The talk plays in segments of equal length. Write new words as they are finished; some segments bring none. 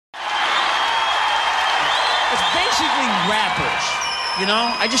especially rappers. You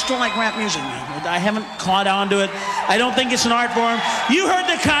know, I just don't like rap music, man. I haven't caught on to it. I don't think it's an art form. You heard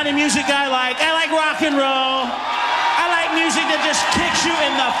the kind of music I like. I like rock and roll. I like music that just kicks you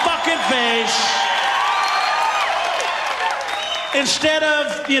in the fucking face. Instead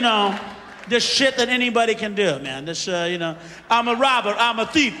of, you know, this shit that anybody can do, man. This, you know, I'm a robber, I'm a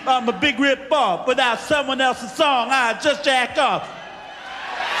thief, I'm a big rip-off. Without someone else's song, I just jack off.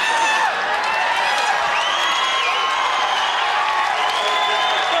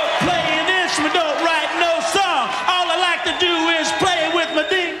 Don't write no song. All I like to do is play with my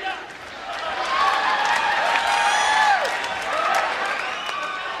ding.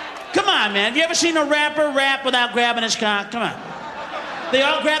 Come on, man. Have you ever seen a rapper rap without grabbing his cock? Come on. They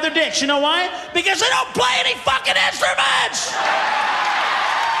all grab their dicks. You know why? Because they don't play any fucking instruments.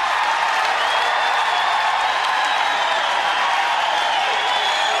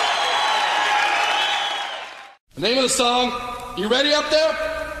 The name of the song, you ready up there?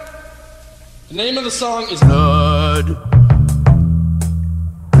 The name of the song is Blood.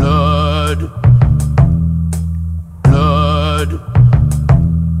 Blood. Blood.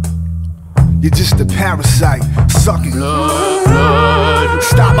 You're just a parasite, sucking Blood. Blood.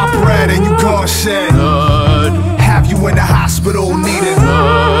 Stop my bread and you gon' shed Blood. Have you in the hospital needing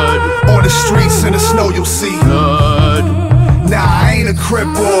Blood. On the streets in the snow you'll see Blood. Nah, I ain't a crip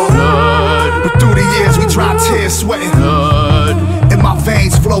boy, but through the years we dropped tears sweating Blood. In my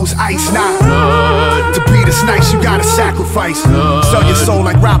veins flows ice now. Blood. To be this nice you gotta sacrifice. Blood. Sell your soul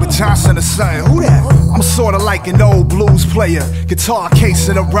like Robert Johnson or something. Who that? I'm sorta like an old blues player. Guitar case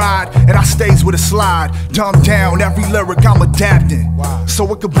in a ride, and I stays with a slide. Dumb down every lyric I'm adapting.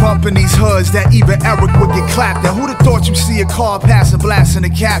 So it could bump in these hoods that even Eric would get clapped in. Who'da thought you see a car passing blasting the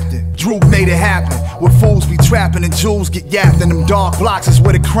captain? Droog made it happen. Where fools be trapping and jewels get yapped. In them dark blocks is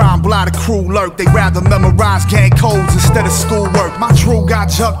where the crime blotter crew lurk. They rather memorize gang codes instead of schoolwork. My Droog got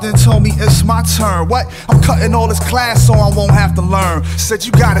jumped and told me it's my turn. What? I'm cutting all this class so I won't have to learn. Said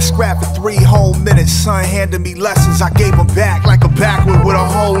you gotta scrap for 3 whole minutes. Son handed me lessons, I gave them back like a backward with a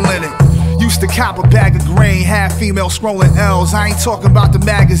hole in it. Used to cop a bag of green, half female scrolling L's. I ain't talking about the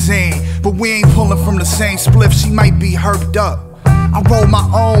magazine, but we ain't pulling from the same spliff. She might be herped up. I roll my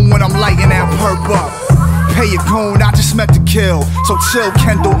own when I'm lighting that perp up. Pay a goon, I just meant to kill. So chill,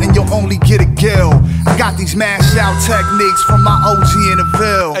 Kendall, and you'll only get a gill. I got these mash out techniques from my OG in the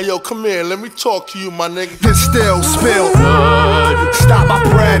Ville. Hey yo, come here, let me talk to you, my nigga. Then still spill Blood. Stop my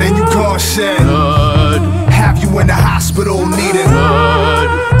bread and you gon' shed Blood. Have you in the hospital needing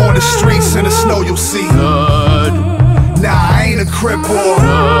Blood. On the streets in the snow you'll see Blood. Nah, I ain't a crip boy,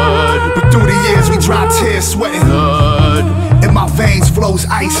 but through the years we dropped tears sweating Blood. In my veins flows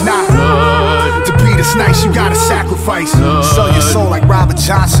ice now. Blood. To be this nice you gotta sacrifice. Sell your soul like Robert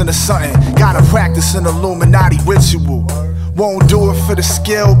Johnson or something. Gotta practice an Illuminati ritual. Won't do it for the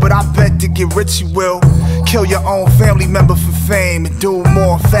skill, but I bet to get rich you will. Kill your own family member for fame and do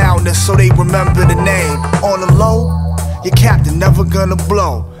more foulness so they remember the name. On the low, your captain never gonna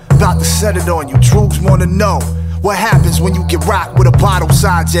blow. About to set it on you, Droogs wanna know what happens when you get rocked with a bottle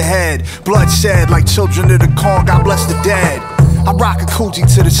inside your head. Bloodshed like children of the corn, God bless the dead. I rock a coochie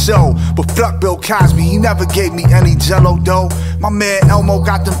to the show, but fuck Bill Cosby, he never gave me any jello dough. My man Elmo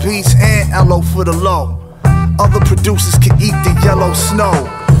got them beats and Ello for the low. Other producers can eat the yellow snow.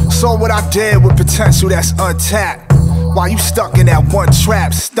 Saw what I did with potential that's untapped. While you stuck in that one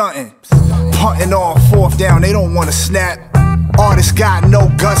trap, stunting, punting on 4th down, they don't wanna snap. Artists got no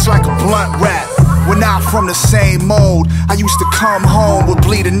guts like a blunt rap. We're not from the same mold. I used to come home with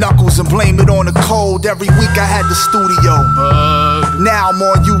bleeding knuckles and blame it on the cold. Every week I had the studio. Now I'm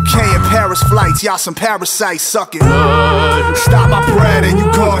on UK and Paris flights. Y'all some parasites sucking. Stop my bread and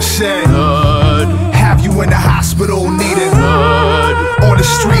you gon' shed. Have you in the hospital needing On the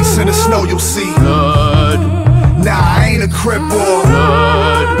streets in the snow you'll see Nah, I ain't a crip boy,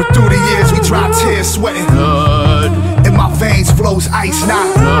 but through the years we dropped tears sweating In my veins flows ice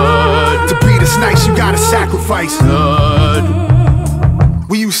now. To be this nice you gotta sacrifice.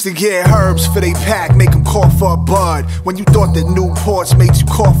 We used to get herbs for they pack, make them cough up bud. When you thought that Newports made you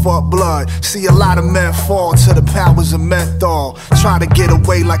cough up blood. See a lot of men fall to the powers of menthol. Try to get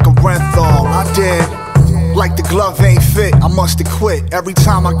away like a Renthal. I did. Like the glove ain't fit, I must have quit. Every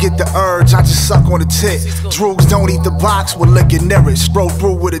time I get the urge, I just suck on the tit. Droogs don't eat the box, we're licking near it. Stroll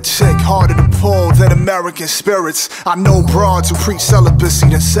through with a chick, harder to pull than American spirits. I know broads who preach celibacy,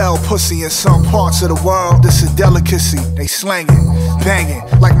 then sell pussy in some parts of the world. This a delicacy, they slangin'. banging,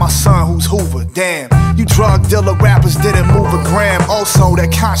 like my son who's Hoover. Damn, you drug dealer rappers didn't move a gram. Also,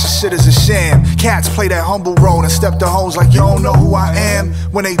 that conscious shit is a sham. Cats play that humble role and step to hoes like you don't know who I am.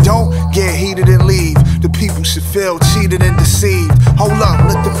 When they don't, get heated and leave. The people should feel cheated and deceived. Hold up,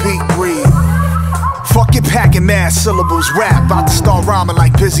 let the beat breathe. Fuck it, packing mad syllables, rap, about to start rhyming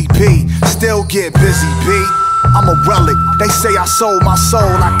like Busy B. Still get busy, B. I'm a relic. They say I sold my soul,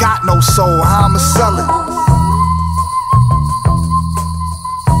 I got no soul, how I'ma sell it?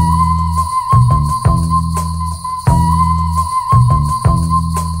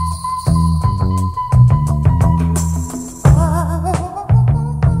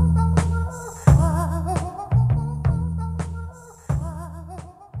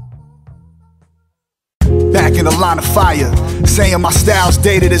 Back in the line of fire, saying my style's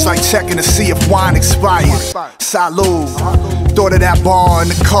dated is like checking to see if wine expired. Salud. Thought of that bar in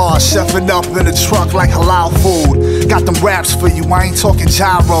the car, chefing up in the truck like halal food. Got them raps for you, I ain't talking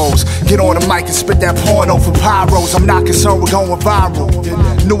gyros. Get on the mic and spit that porno for pyros. I'm not concerned with going viral.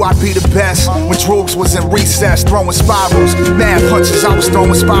 Knew I'd be the best when Droog was in recess, throwing spirals. Mad punches, I was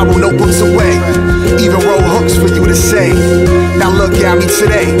throwing spiral notebooks away. Even roll hooks for you to say. Now look at me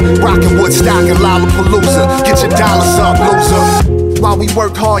today, rockin' Woodstock and Lollapalooza. Get your dollars up, loser. While we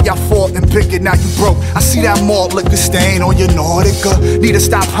worked hard, y'all fought and bickered, now you broke. I see that malt liquor stain on your Nordica. Need to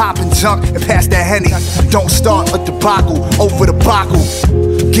stop popping junk and pass that Henny. Don't start a debacle over the bacle.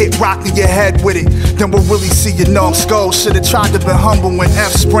 Get rocked in your head with it, then we'll really see your numbskull. Should've tried to be humble when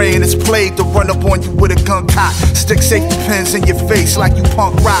F spraying is played to run up on you with a gun cock. Stick safety pins in your face like you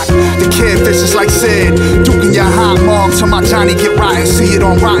punk rock. The kid vicious like Sid, duking your hot mom till my Johnny get rotten. See it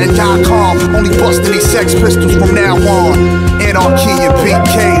on rotten.com. Only busting these Sex Pistols from now on. Anarchy and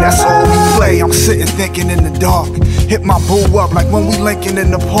BK, that's all we play. I'm sitting thinking in the dark. Hit my boo up like when we linking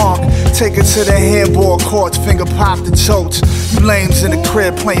in the park. Take her to the handball courts, finger pop the totes. You lames in the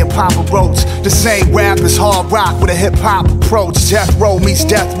crib playing Papa Roach. The same rap as hard rock with a hip hop approach. Death row meets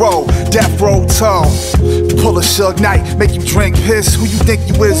death row toe. Pull a Suge Knight, make you drink piss. Who you think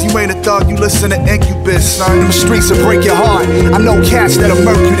you is? You ain't a thug, you listen to Incubus, son. Them streets will break your heart. I know cats that'll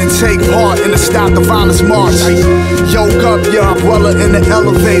murk you and take part in the Stop the Violence March. Yoke up your umbrella in the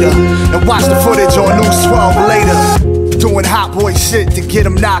elevator and watch the footage on News 12 later. Doing hot boy shit to get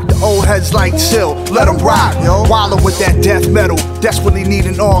them knocked. The old heads like chill, let them rock, yo. Wallow with that death metal, desperately need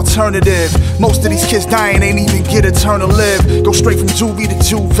an alternative. Most of these kids dying ain't even get a turn to live. Go straight from juvie to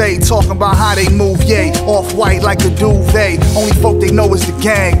juve, talking about how they move, yay. Off-white like a duvet, only folk they know is the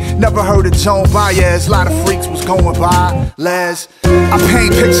gang. Never heard of Joan Baez, a lot of freaks was going by. Les, I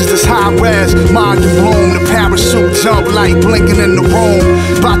paint pictures that's high res, mind the bloom. The parachute jump light blinking in the room.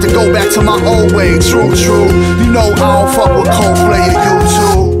 About to go back to my old way, true. You know I don't fuck with Coldplay or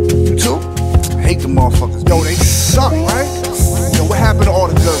you too? I hate them motherfuckers. Yo, they suck, right? Yo, what happened to all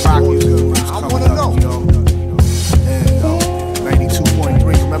the good rock music? I wanna know. And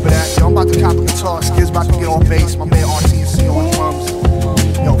 92.3, remember that? Yo, I'm about to cop a guitar, Skid's about to get on bass, my man RTC on drums.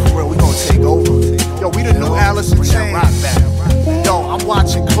 Yo, for real, we gonna take over. Yo, we the new Alice in Chains. Yo, I'm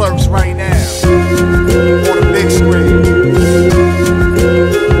watching Clerks right now on the big screen.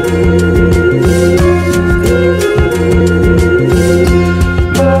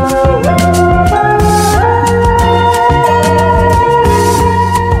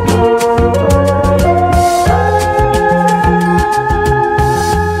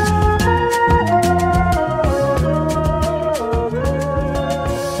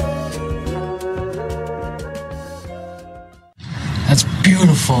 That's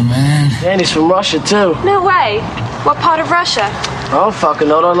beautiful, man. And he's from Russia, too. No way. What part of Russia? I don't fucking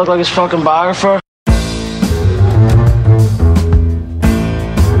know. Don't I look like his fucking biographer?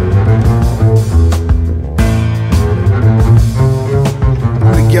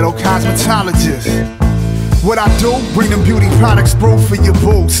 I'm the ghetto cosmetologist. What I do, bring them beauty products through for your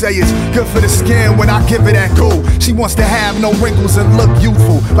boo. Say it's good for the skin when I give her that goo. She wants to have no wrinkles and look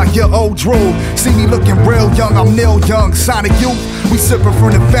youthful, like your old Droog. See me looking real young, I'm Neil Young, Sonic Youth. We sipping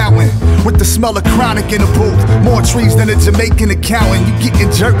from the fountain, with the smell of chronic in the booth. More trees than a Jamaican accountant. You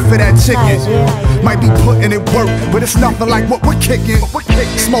getting jerked for that chicken. Might be putting it work, but it's nothing like what we're kicking.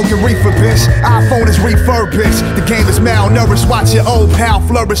 Smoking reefer, bitch. iPhone is refurbished. The game is malnourished. Watch your old pal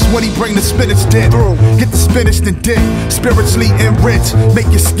flourish when he bring the spinach dip. Get the finished and dip. Spiritually enriched, make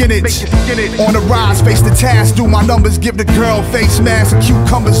your skin itch. On the rise, face the task, do my numbers, give the girl face mask and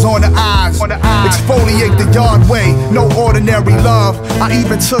cucumbers on the eyes. Exfoliate the yard way, no ordinary love. I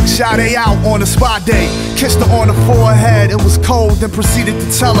even took Sade out on a spa day. Kissed her on the forehead, it was cold, then proceeded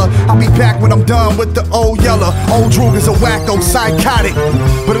to tell her I'll be back when I'm done with the old yeller. Old Droog is a wacko psychotic,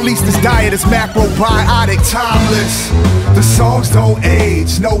 but at least his diet is macrobiotic. Timeless, the songs don't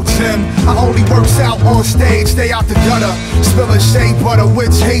age, no Tim. I only works out on stage, stay out the gutter. Spilling shea butter,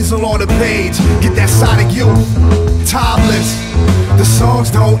 witch hazel on the page. Get that Sonic youth. Timeless, the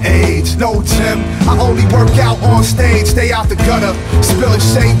songs don't age, no Tim. I only work out on stage, stay out the gutter. Spilling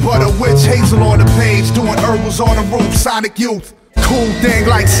shea butter, witch hazel on the page. Doing herbals on the roof, Sonic youth. Cool thing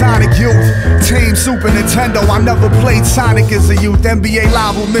like Sonic Youth. Team Super Nintendo, I never played Sonic as a youth. NBA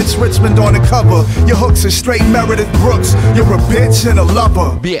Live with Mitch Richmond on the cover. Your hooks are straight Meredith Brooks. You're a bitch and a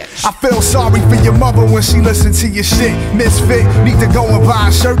lover. Bitch. I feel sorry for your mother when she listens to your shit. Misfit, need to go and buy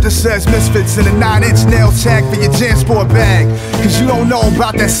a shirt that says Misfits and a 9-inch nail tag for your Jansport bag. Cause you don't know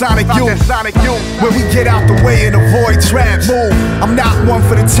about that Sonic Youth. Where we get out the way and avoid traps. Move, I'm not one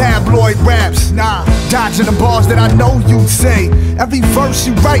for the tabloid raps. Nah, dodging the bars that I know you'd say. Every verse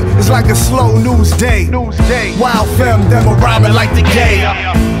you write is like a slow news day. Wild femme, them are rhyming like the gay.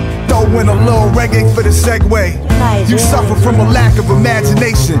 Throw in a little reggae for the segue. You suffer from a lack of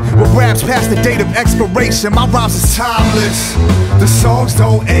imagination, with raps past the date of expiration. My rhymes is timeless, the songs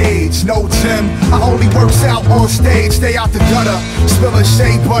don't age, no Tim. I only works out on stage, stay out the gutter. Spilling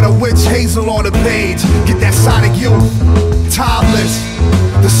shea butter, witch hazel on the page. Get that Sonic youth. Timeless,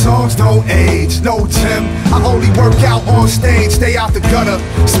 the songs don't age, no Tim. I only work out on stage, stay out the gutter.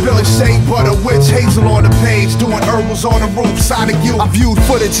 Spilling shea butter, witch hazel on the page. Doing herbals on the roof, Sonic youth. I viewed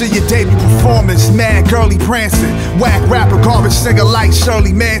footage of your debut performance, mad girly prancing. Whack rapper, garbage singer like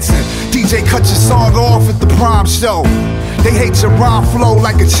Shirley Manson. DJ cut your song off at the prom show. They hate your rhyme flow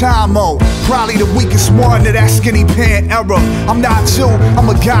like a chimo. Probably the weakest one of that skinny pant era. I'm not you, I'm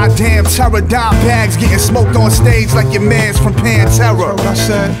a goddamn terror. Dime bags getting smoked on stage like your mans from Pantera. What I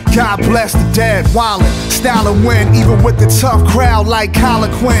said? God bless the dead, wildin', stylin' win. Even with the tough crowd like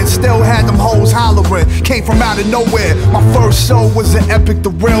Colin Quinn, still had them hoes hollering. Came from out of nowhere. My first show was an epic, the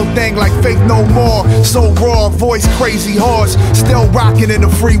real thing like Fake No More. So raw, voice crazy horse, still rockin' in the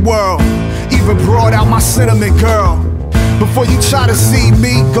free world. Even brought out my cinnamon girl. Before you try to see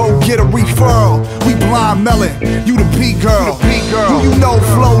me, go get a referral. We blind melon, you the P girl. Who you know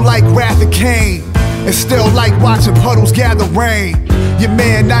flow like Wrath of Cain, and still like watching puddles gather rain. Your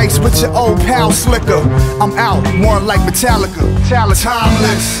man nice, but your old pal slicker. I'm out, one like Metallica.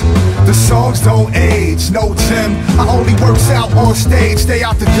 Timeless, the songs don't age, no Tim. I only works out on stage, stay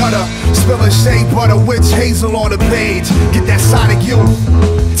out the gutter. Spilling shea butter, witch hazel on the page. Get that Sonic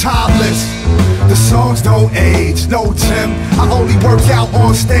youth. Timeless, the songs don't age, no Tim. I only work out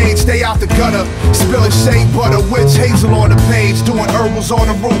on stage, stay out the gutter. Spilling shea butter, witch hazel on the page. Doing herbals on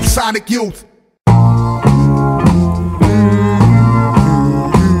the roof, Sonic youth.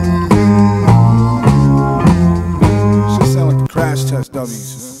 Crash test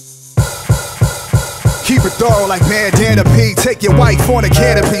dummies. Keep it thorough like Bandana P. Take your wife on a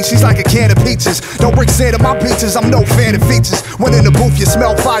canopy, she's like a can of peaches. Don't bring sand to my beaches, I'm no fan of features. When in the booth you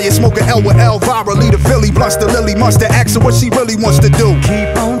smell fire, smoke a L with Elvira. Lead a Philly, blunts the Lily Munster. Ask her what she really wants to do.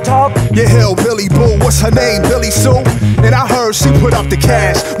 Keep on talking. Yeah, hillbilly boo, what's her name, Billy Sue? And I heard she put up the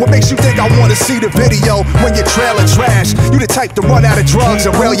cash. What makes you think I wanna see the video when your trailer trash? You the type to run out of drugs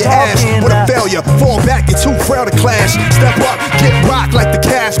and rail your ass. With a failure, fall back, you're too frail to clash. Step up, get rocked like the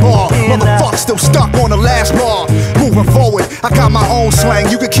cash bar. Motherfucker still stuck on the last bar. Moving forward, I got my own slang.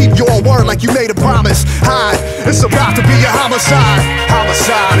 You can keep your word like you made a promise. Hide, it's about to be a homicide.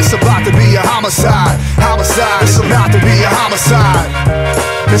 Homicide, it's about to be a homicide. Homicide, it's about to be a homicide.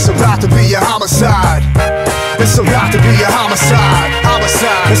 It's about to be a homicide. It's about to be a homicide.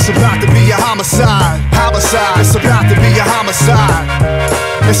 Homicide, it's about to be a homicide. Homicide, it's about to be a homicide.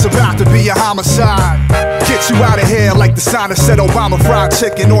 It's about to be a homicide. Get you out of here like the sign that said Obama fried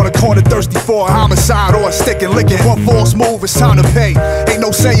chicken on the corner, thirsty for a homicide or a stick and licking. One false move, it's time to pay. Ain't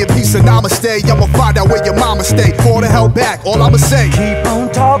no saying peace and namaste. I'ma find out where your mama stay. Fall the hell back, all I'ma say. Keep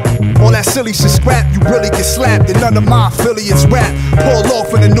on talking. All that silly shit scrap, you really get slapped. And none of my affiliates rap. Pull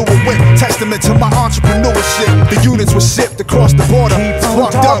off in a newer whip, testament to my entrepreneurship. The units were shipped across the border.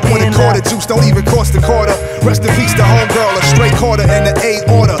 Fucked up when it recorded. Juice don't even cost a quarter. Rest in peace to homegirl, a straight quarter and an A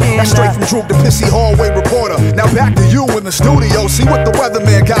order. That's straight from Droog, the pissy hallway reporter. Now back to you in the studio. See what the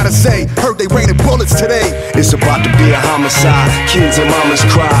weatherman gotta say. Heard they raining bullets today. It's about to be a homicide. Kids and mamas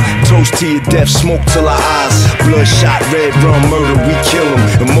cry. Toast to your death, smoke till our eyes. Bloodshot, red rum, murder, we kill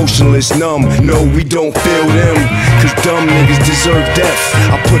them. Emotionless, numb, no, we don't feel them. Cause dumb niggas deserve death.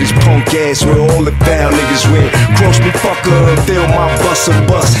 I put his punk ass where all the foul niggas went. Cross me, fucker, and fill my bus a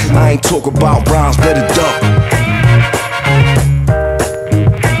bus. I ain't talk about rhymes, better duck.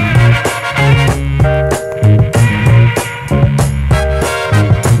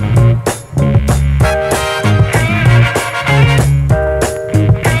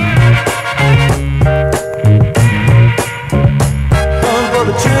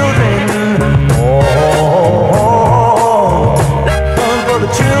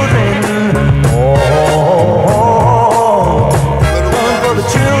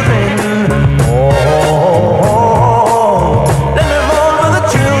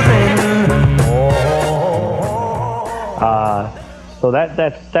 So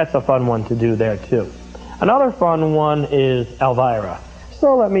that's a fun one to do there too. Another fun one is Elvira.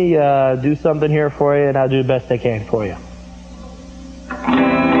 So let me do something here for you, and I'll do the best I can for you.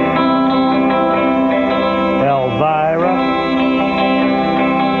 Elvira,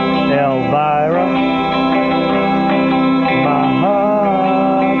 Elvira, my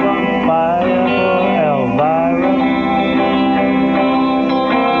heart's on fire for Elvira.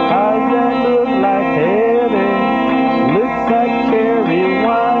 Eyes that look like heaven, looks like cherry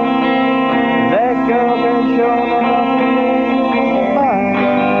wine. That girl been showing enough to me fine.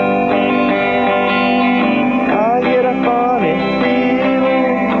 I get a funny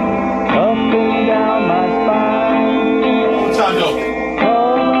feeling up and down my spine. What time go?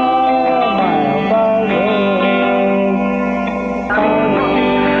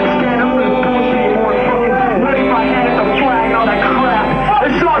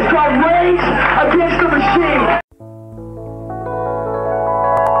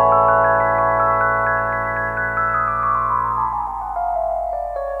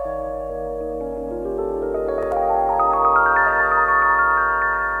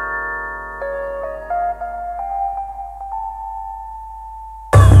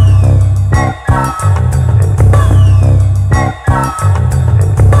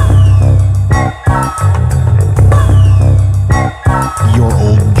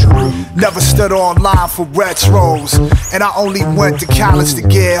 Never stood online for retros, and I only went to college to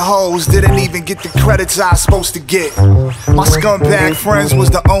get hoes. Didn't even get the credits I was supposed to get. My scumbag friends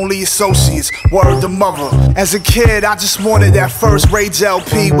was the only associates, word to mother. As a kid, I just wanted that first Rage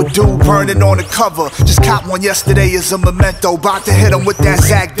LP with dude burning on the cover. Just caught one yesterday as a memento, about to hit him with that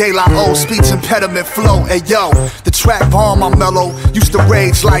Zach De La old speech impediment flow. Hey yo, the track bomb I'm mellow, used to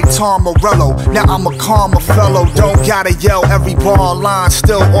rage like Tom Morello. Now I'm a calmer fellow, don't gotta yell every bar line.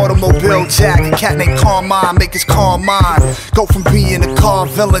 Still automobile jack, a cat named Carmine, make his calm mind. Go from being a car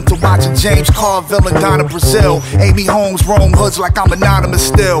villain to watching James Carville and Donna Brazil. Amy Holmes roam hoods like I'm anonymous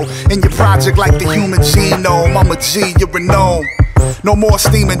still. In your project like the human genome, I'm a G, you're a gnome. No more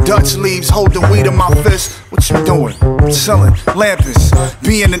steaming Dutch leaves, holding weed in my fist. What you doing? Selling lampists,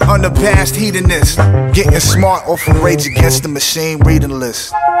 being an unabashed hedonist, getting smart off of Rage Against the Machine reading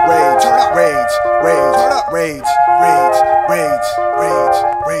list. Rage, rage, rage, rage, rage, rage, rage,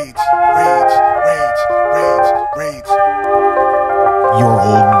 rage, rage, rage, rage, rage. Your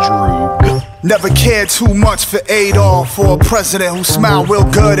old Droog. Never cared too much for Adolf, for a president who smiled real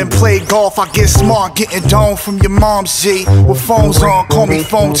good and played golf. I get smart, getting domed from your mom's G. With phones on, call me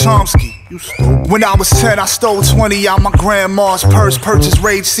Phone Chomsky. When I was 10, I stole 20 out my grandma's purse. Purchased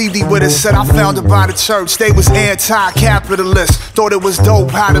Rage CD with it, said I found it by the church. They was anti-capitalist, thought it was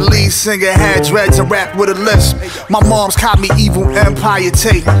dope how the lead singer had dreads and rapped with a lisp. My mom's caught me Evil Empire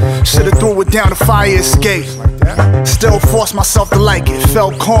tape, should've threw it down the fire escape. Still forced myself to like it,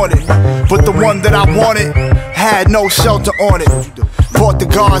 felt cornered, but the one that I wanted had no shelter on it. Bought the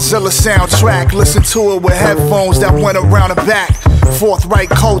Godzilla soundtrack, listened to it with headphones that went around the back. Forthright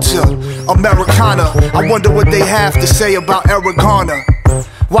culture, Americana. I wonder what they have to say about Aragona.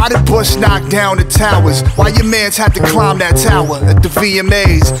 Why did Bush knock down the towers? Why your mans had to climb that tower at the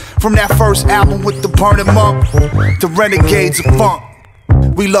VMAs? From that first album with the Burning Monk to Renegades of Funk.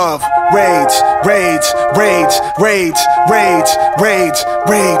 We love rage, rage, rage, rage, rage, rage,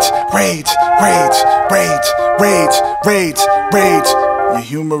 rage, rage, rage, rage, rage, rage, rage. Your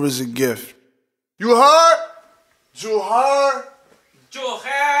humor is a gift. You heard? You heard? You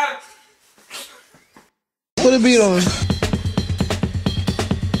heard? Put a beat on.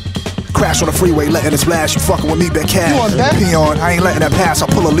 Crash on the freeway, letting us blast. You fucking with me, bet cash. You on that? Peon, I ain't letting that pass. I'll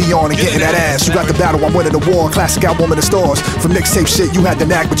pull a Leon and get in that ass. You got the battle, I'm winning the war. Classic album in the stores. For mixtape shit, you had the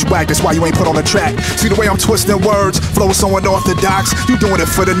knack, but you whacked. That's why you ain't put on the track. See the way I'm twisting words, flow so unorthodox. You doing it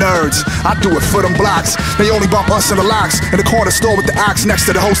for the nerds, I do it for them blocks. They only bump us in the locks. In the corner store with the ox next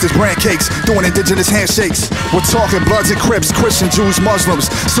to the hostess brand cakes, doing indigenous handshakes. We're talking Bloods and Crips, Christian, Jews, Muslims,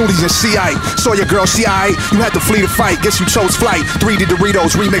 Sunnis and Shiite. Saw your girl, she aight. You had to flee the fight. Guess you chose flight. 3D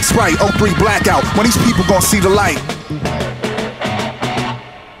Doritos, remix Sprite, 03 blackout. When these people gon' see the light?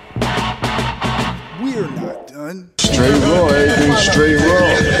 We're not done. Straight raw, everything straight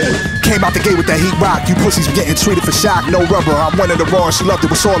raw. Came out the gate with that heat rock. You pussies getting treated for shock. No rubber, I'm winning the raw and she loved it.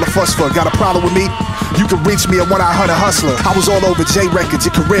 What's all the fuss for? Got a problem with me? You can reach me at 1-800 Hustler. I was all over J Records.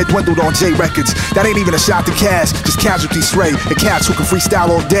 Your career dwindled on J Records. That ain't even a shot to cash, just casualty spray. And cats who can freestyle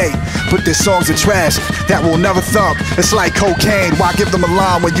all day, but their songs are trash. That will never thump. It's like cocaine. Why give them a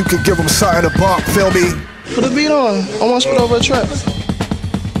line when you can give them something to bump? Feel me? Put a beat on. I want to spit over a track.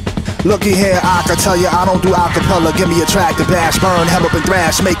 Looky here, I can tell you I don't do acapella. Give me a track to bash, burn, hem up and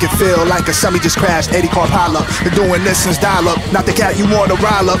thrash. Make it feel like a semi just crashed. 80 car pile up. Been doing this since dial up. Not the cat you wanna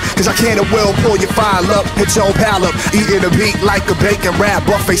rile up, cause I can and will pull your file up. Hit your own pal up. Eating a beat like a bacon wrap,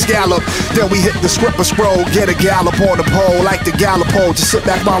 buffet scallop. Then we hit the script or scroll. Get a gallop on the pole like the gallop pole. Just sit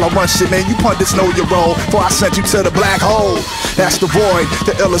back while I run shit, man. You pundits know your role. Before I sent you to the black hole. That's the void,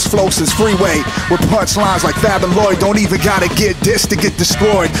 the illest flow since Freeway. With punchlines like Fab and Lloyd. Don't even gotta get this to get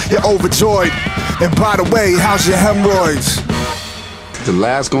destroyed. You're overjoyed. And by the way, how's your hemorrhoids? The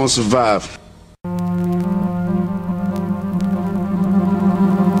last gonna survive.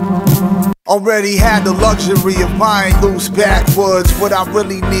 Already had the luxury of buying loose backwoods. What I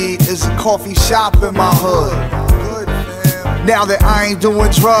really need is a coffee shop in my hood. Now that I ain't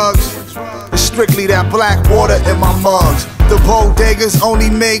doing drugs, it's strictly that black water in my mugs. The bodegas only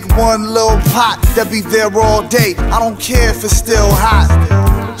make one little pot that be there all day. I don't care if it's still hot.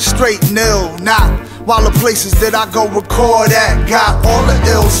 Straight nil, not while the places that I go record at got all the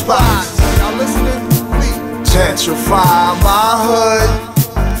ill spots. Y'all listening? Gentrify my hood.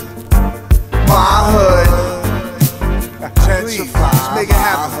 My hood. Gentrify. Let's make it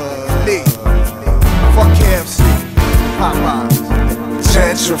happen. Me. Fuck KFC. Popeyes.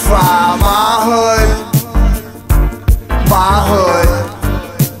 Gentrify my hood. My hood.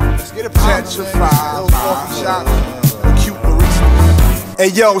 Let's get it gentrify my shop. Cute baristas. Hey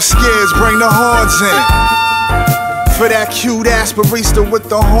yo, Skids, bring the horns in. For that cute ass barista with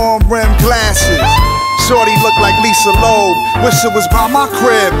the horn rim glasses. Shorty look like Lisa Loeb. Wish it was by my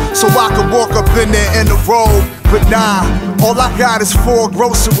crib so I could walk up in there in the robe. But nah, all I got is 4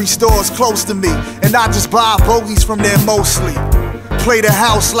 grocery stores close to me, and I just buy bogeys from there mostly. Play the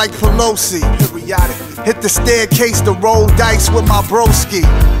house like Pelosi. Periodically hit the staircase to roll dice with my broski.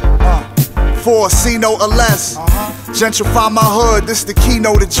 4 C-no or less. Gentrify my hood, this the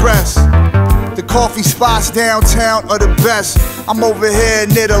keynote address. The coffee spots downtown are the best. I'm over here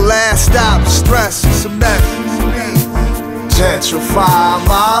near the last stop. Stress, it's a mess. Gentrify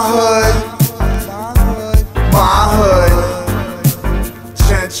my hood. My hood.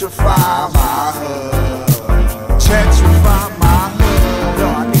 Gentrify my hood. Gentrify my hood. Yo, I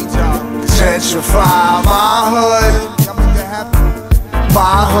need y'all. Gentrify my hood. Y'all make that happen.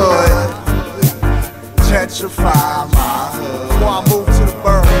 My hood. Gentrify my hood. Before I move to the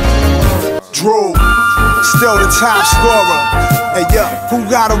burn. Droog, still the top scorer. Hey yo, who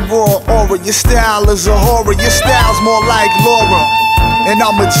got a raw aura? Your style is a horror. Your style's more like Laura. And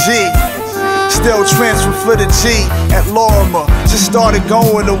I'm a G. Still transfer for the G at Lorimer. Just started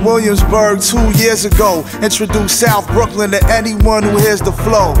going to Williamsburg 2 years ago. Introduced South Brooklyn to anyone who hears the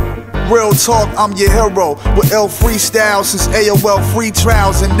flow. Real talk, I'm your hero. With ill freestyle since AOL free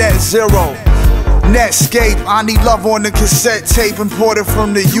trials and net zero. Netscape, I need love on the cassette tape imported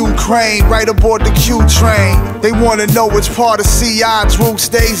from the Ukraine, right aboard the Q train. They wanna know which part of CI Droog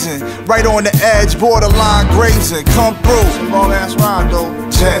stays in. Right on the edge, borderline grazing. Come through. Long ass rhyme though.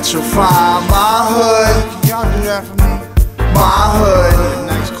 Gentrify my hood. Can y'all do that for me? My hood.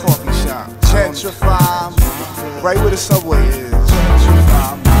 Nice coffee shop. Gentrify my hood. Right where the subway is.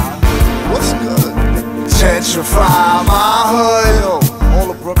 Gentrify my hood. What's good? Gentrify my hood. Yo, all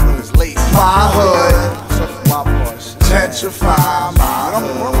of Brooklyn is late. My hood. Gentrify my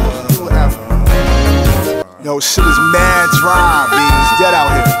hood. I'm do whatever. Yo, shit is mad dry, B. It's dead out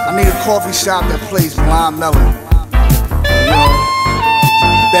here. I need a coffee shop that plays Blind Melon. You know,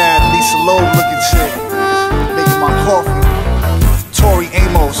 bad Lisa Loeb looking chick. Making my coffee. Tori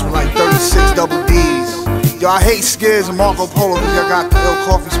Amos with like 36 double D's. Yo, I hate Skids and Marco Polo because y'all got the ill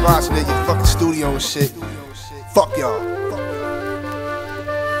coffee spots in there, your fucking studio and shit. Fuck y'all.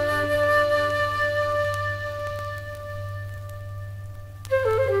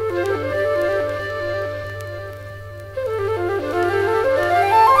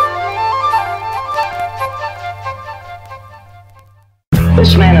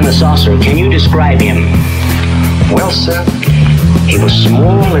 the saucer. Can you describe him? Well, sir, he was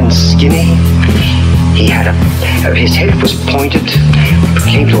small and skinny. He had his head was pointed,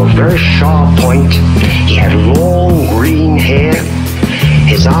 came to a very sharp point. He had long green hair.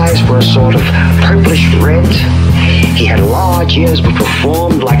 His eyes were sort of purplish red. He had large ears which were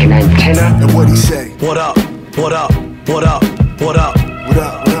formed like an antenna. And what'd he say? What up? What up? What up? What up? What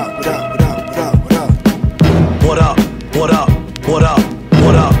up? What up? What up? What up? What up? What up? What up?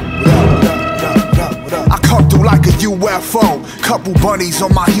 What up? What up? I come through like a UFO. Couple bunnies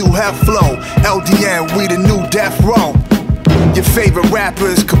on my Hugh Hef flow. LDN, we the new death row. Your favorite rapper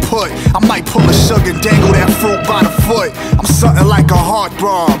is kaput. I might pull a sugar and dangle that fruit by the foot. I'm something like a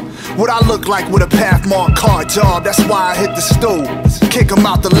heartthrob. What I look like with a path-marked car job. That's why I hit the stool. Kick 'em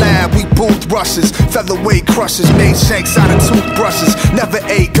out the lab, we booth rushes. Featherweight crushers, made shanks out of toothbrushes. Never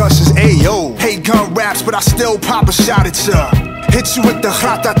ate gushes, ayo. Hate gun raps, but I still pop a shot at ya. Hit you with the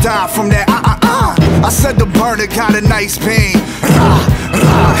ra-ta-ta from that I said the burner got a nice beam.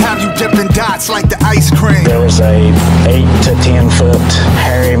 Have you dipping dots like the ice cream. There was a 8 to 10 foot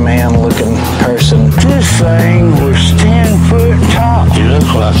hairy man looking person. This thing was 10 foot tall. He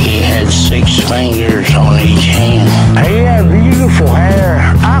looked like he had 6 fingers on each hand. He had beautiful hair.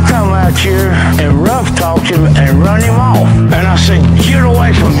 I come out here and rough talked him and run him off. And I said, get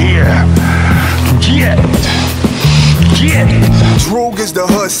away from here. Get. Droog is the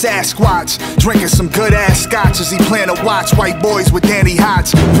hood Sasquatch, drinking some good ass scotch as he plan to watch white boys with Danny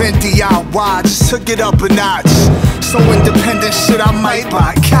Hodge. Venti out watch, took it up a notch. So independent shit I might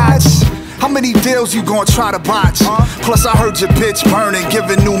buy. Catch. How many deals you gonna try to botch? Plus I heard your bitch burning,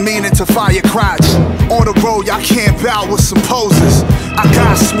 giving new meaning to fire crotch. On the road y'all camp out with some poses. I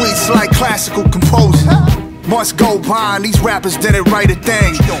got sweets like classical composers. Months go by and these rappers didn't write a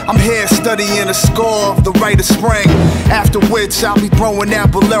thing. I'm here studying the score of the Rite of Spring. After which I'll be throwing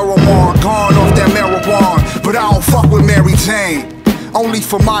that bolero on, gone off that marijuana. But I don't fuck with Mary Jane, only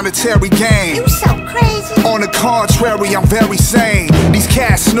for monetary gain. You so crazy. On the contrary, I'm very sane. These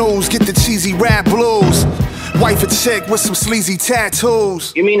cats snooze, get the cheesy rap blues. Wife a chick with some sleazy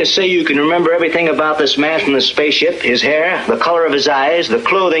tattoos. You mean to say you can remember everything about this man from the spaceship? His hair, the color of his eyes, the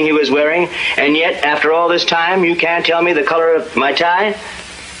clothing he was wearing, and yet, after all this time, you can't tell me the color of my tie?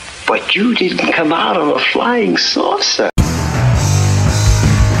 But you didn't come out of a flying saucer.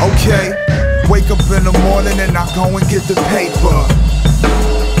 Okay, wake up in the morning and I go and get the paper.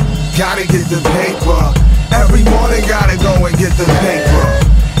 Gotta get the paper. Every morning gotta go and get the paper.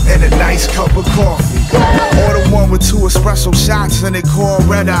 And a nice cup of coffee. Order one with 2 espresso shots and it called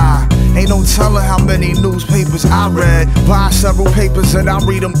red eye. Ain't no telling how many newspapers I read. Buy several papers and I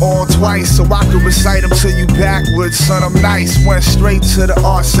read them all twice, so I can recite them to you backwards. Son, I'm nice. Went straight to the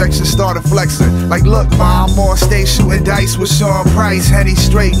art section, started flexing. Like, look, ma, I'm on stage shooting dice with Sean Price. Henny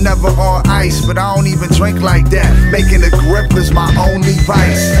straight, never on ice. But I don't even drink like that. Making a grip is my only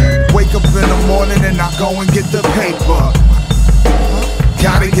vice. Wake up in the morning and I go and get the paper.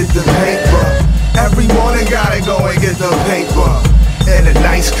 Gotta get the paper. Every morning gotta go and get the paper. And a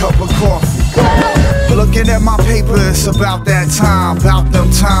nice cup of coffee. Looking at my paper, it's about that time. About them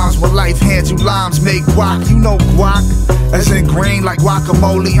times when life hands you limes, make guac. You know guac, as in green like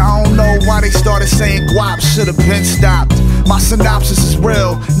guacamole. I don't know why they started saying guap, should've been stopped. My synopsis is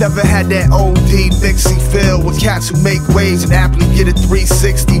real, never had that OD mixy feel. With cats who make waves and aptly get a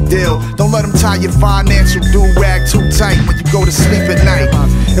 360 deal. Don't let them tie your financial do-rag too tight when you go to sleep at night.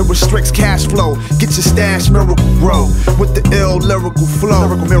 It restricts cash flow, get your stash miracle grow. With the ill lyrical flow,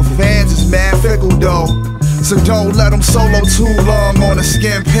 fans is mad fickle though. So don't let them solo too long on a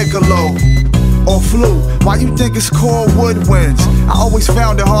skin piccolo or flute. Why you think it's called woodwinds? I always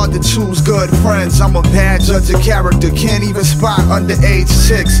found it hard to choose good friends. I'm a bad judge of character, can't even spot underage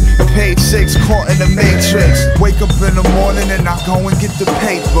chicks. And page 6, caught in the matrix. Wake up in the morning and I go and get the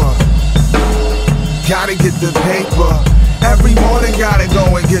paper. Gotta get the paper. Every morning gotta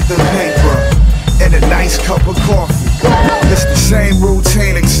go and get the paper. And a nice cup of coffee. It's the same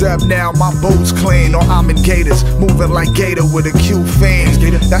routine except now my boots clean or I'm in gators, moving like Gator with a cute fiend.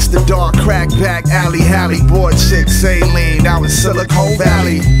 That's the dark crack back alley Hallie. Boy chick saline out in Silicon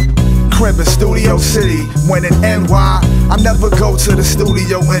Valley. Crib in Studio City. When in NY, I never go to the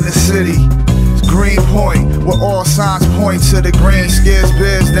studio in the city. Greenpoint, where all signs point to the green. Scares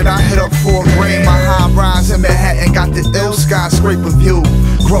biz, then I hit up for green. My high rise in Manhattan got the ill skyscraper view.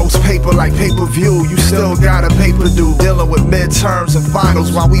 Gross paper like pay-per-view, you still got a paper due. Dealing with midterms and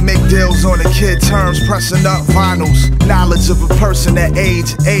finals while we make deals on the kid terms, pressing up vinyls. Knowledge of a person at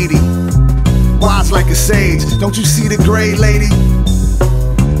age 80, wise like a sage. Don't you see the grade, lady?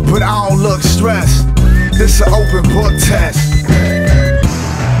 But I don't look stressed. This an open book test.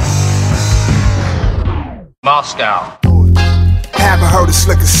 Moscow. Haven't heard a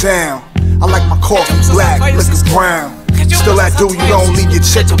slicker sound. I like my coffee black, liquor brown. Still that dude, you don't leave your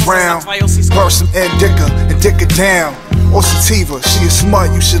chick around. Burn some indica and dick her down. Or sativa, she a smut,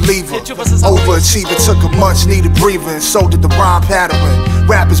 you should leave her. Overachiever, took a much needed breather, and so did the rhyme pattern.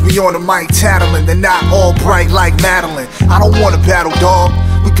 Rappers be on the mic tattling, they're not all bright like Madeline. I don't wanna battle, dog.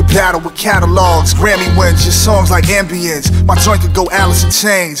 We could battle with catalogs, Grammy wins, your songs like ambience. My joint could go Alice in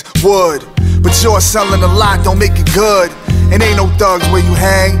Chains, would. But yours selling a lot, don't make it good. And ain't no thugs where you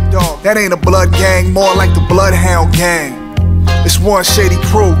hang. That ain't a blood gang, more like the Bloodhound gang. It's one shady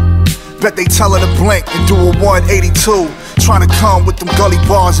crew. Bet they tell her to blink and do a 182. Trying to come with them gully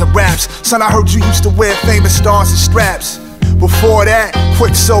bars and raps. Son, I heard you used to wear famous stars and straps. Before that,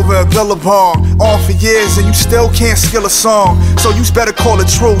 Quicksilver and Billabong. On for years and you still can't skill a song. So you better call a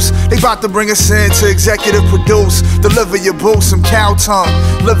truce. They about to bring us in to executive produce. Deliver your boo some cow tongue.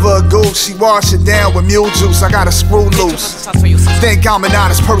 Liver a goose, she wash it down with mule juice. I got a screw loose. Think I'm an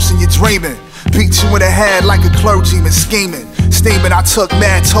honest person, you're dreaming. Beat you in the head like a clergyman scheming. Steaming, I took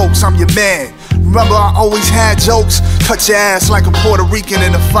mad tokes, I'm your man. Remember I always had jokes. Cut your ass like a Puerto Rican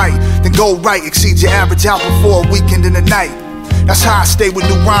in a fight. Then go right, exceed your average out before a weekend in the night. That's how I stay with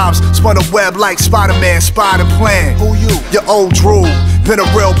new rhymes. Spun a web like Spider-Man, Spider Plan. Who you? Your old Droog. Been a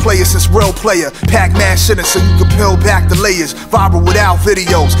real player since real player. Pack mad shittin' so you could peel back the layers. Viral without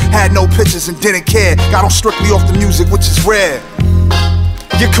videos. Had no pictures and didn't care. Got on strictly off the music, which is rare.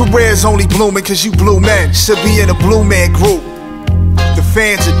 Your career's only blooming cause you blue men. Should be in a blue man group. The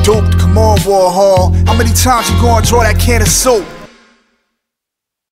fans are duped, come on Warhol. How many times you gonna draw that can of soup?